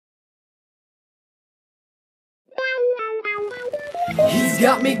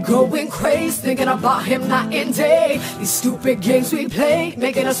got me going crazy, thinking about him night and day. These stupid games we play,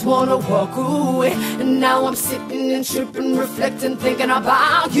 making us wanna walk away. And now I'm sitting and tripping, reflecting, thinking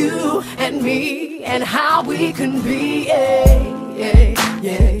about you and me and how we can be. Yeah, yeah,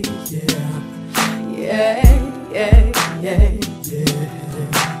 yeah, yeah, yeah, yeah, yeah, yeah,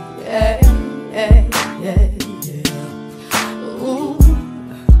 yeah, yeah, yeah. Ooh.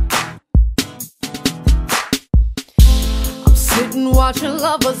 I'm sitting watching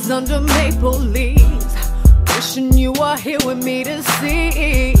lovers under maple leaves, wishing you were here with me to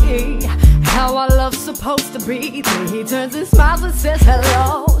see how our love's supposed to be. Then he turns and smiles and says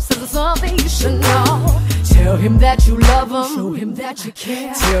hello, says there's something you should know. Tell him that you love him, show him that you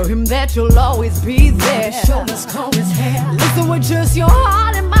care, tell him that you'll always be there. Shoulders comb his hair, listen with just your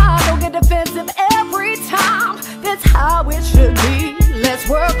heart and mind. Don't get defensive every time, that's how it should be. Let's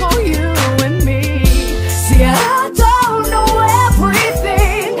work on you and me. See, I don't know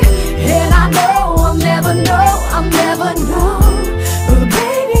everything, and I know I'll never know, I'll never know. But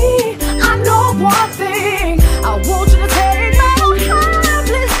baby, I know one thing, I want you to take my hand,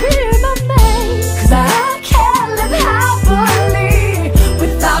 please be my man. Cause I can't live happily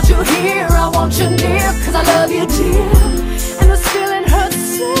without you here. I want you near, cause I love you, dear. And this feeling hurts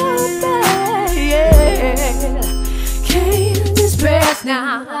so bad, yeah. Can't express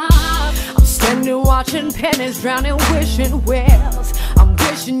now. I'm standing watching pennies drowning, wishing wells. I'm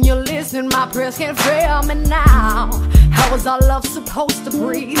wishing you're listening, my prayers can't fail me now. How was our love supposed to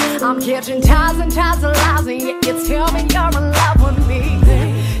breathe? I'm catching ties and ties of lies, and yet you tell me you're in love with me.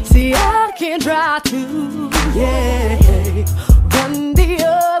 See, I can't try to, yeah, run the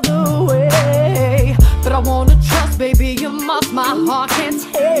other way, but I wanna trust, baby, you must. My heart can't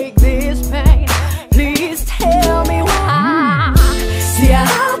take this pain. Please tell me why. See, I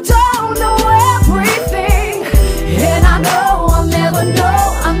don't know everything, and I know I'll never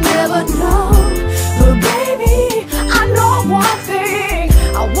know, I'll never know. But baby, I know one thing,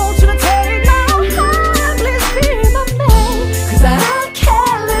 I want you to take my hand, please be my man. Cause I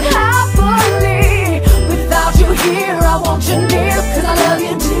can't live happily without you here. I want you near, cause I love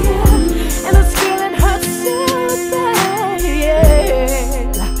you, dear. And this feeling hurts so bad,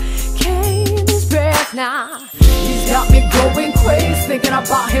 yeah. Can't express now. He's got me going crazy, thinking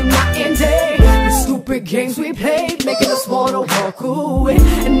about him night and day. The stupid games we played, making us wanna walk away.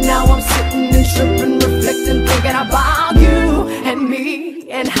 And now I'm sitting and tripping, reflecting, thinking about you and me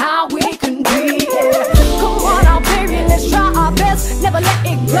and how we can be. Yeah. Come on now, baby, let's try our best, never let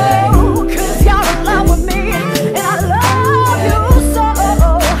it go. Cause you're in love with me, and I love you so.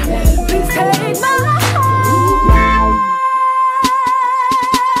 Please take my hand.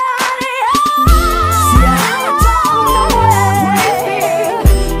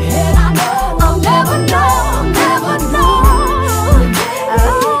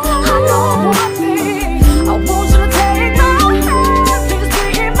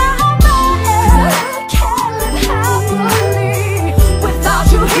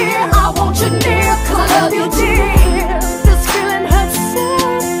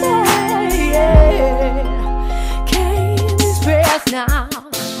 Now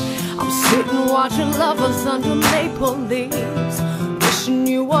I'm sitting watching lovers under maple leaves, wishing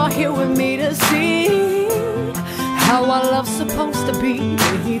you were here with me to see how our love's supposed to be.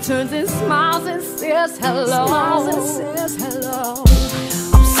 Then he turns and smiles and says hello.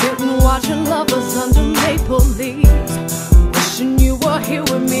 I'm sitting watching lovers under maple leaves.